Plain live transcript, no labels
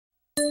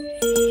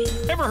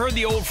Ever heard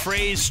the old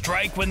phrase,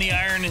 strike when the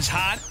iron is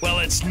hot? Well,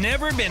 it's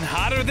never been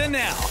hotter than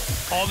now.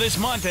 All this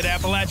month at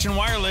Appalachian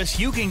Wireless,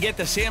 you can get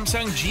the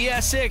Samsung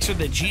GS6 or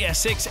the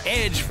GS6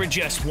 Edge for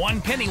just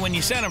 $1 when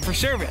you send them for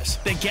service.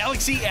 The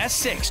Galaxy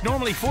S6,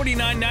 normally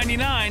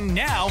 $49.99,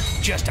 now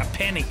just a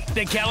penny.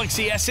 The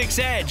Galaxy S6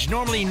 Edge,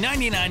 normally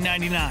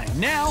 $99.99,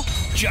 now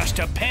just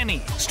a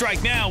penny.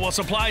 Strike now while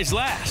supplies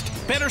last.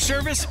 Better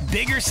service,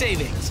 bigger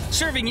savings.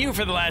 Serving you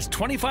for the last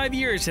 25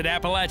 years at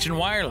Appalachian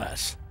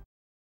Wireless.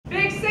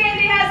 Big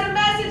Sandy has a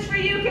message for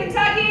you,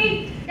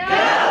 Kentucky. Go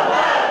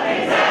vote,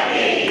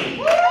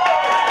 Kentucky!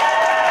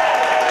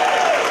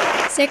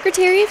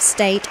 Secretary of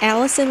State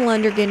Alison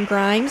Lundergan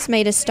Grimes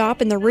made a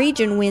stop in the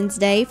region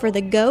Wednesday for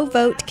the Go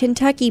Vote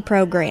Kentucky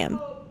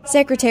program.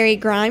 Secretary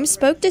Grimes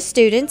spoke to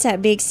students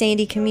at Big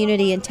Sandy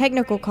Community and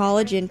Technical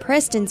College in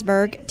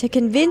Prestonsburg to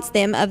convince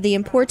them of the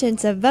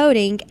importance of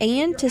voting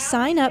and to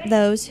sign up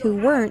those who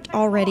weren't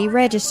already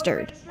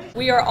registered.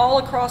 We are all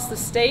across the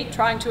state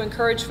trying to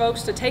encourage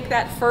folks to take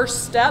that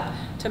first step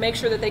to make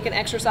sure that they can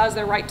exercise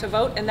their right to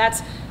vote, and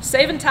that's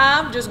saving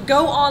time. Just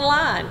go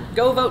online,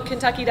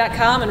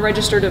 govotekentucky.com, and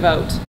register to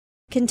vote.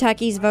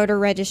 Kentucky's voter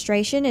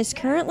registration is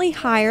currently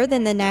higher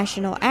than the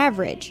national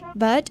average,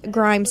 but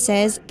Grimes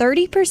says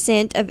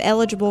 30% of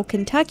eligible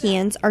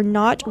Kentuckians are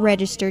not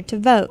registered to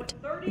vote.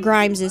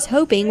 Grimes is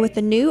hoping with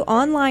the new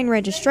online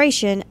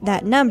registration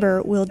that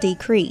number will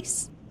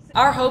decrease.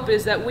 Our hope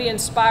is that we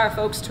inspire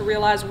folks to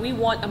realize we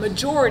want a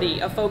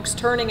majority of folks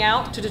turning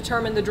out to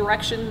determine the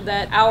direction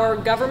that our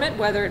government,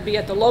 whether it be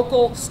at the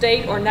local,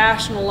 state, or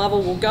national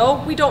level, will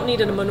go. We don't need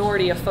a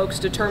minority of folks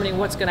determining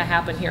what's going to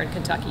happen here in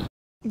Kentucky.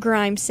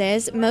 Grimes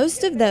says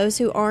most of those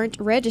who aren't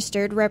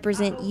registered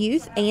represent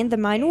youth and the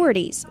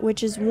minorities,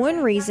 which is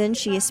one reason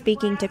she is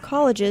speaking to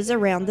colleges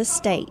around the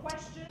state.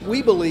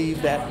 We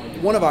believe that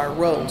one of our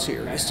roles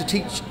here is to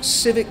teach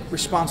civic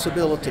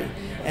responsibility,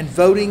 and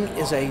voting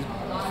is a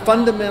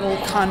fundamental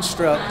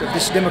construct of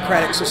this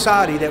democratic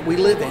society that we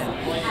live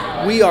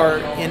in. We are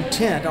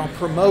intent on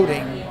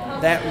promoting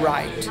that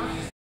right.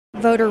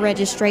 Voter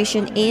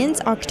registration ends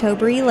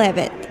October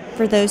 11th.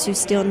 For those who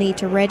still need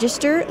to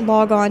register,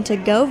 log on to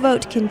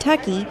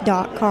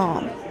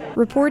govotekentucky.com.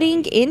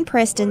 Reporting in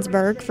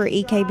Prestonsburg for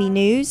EKB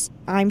News,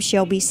 I'm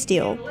Shelby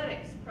Steele.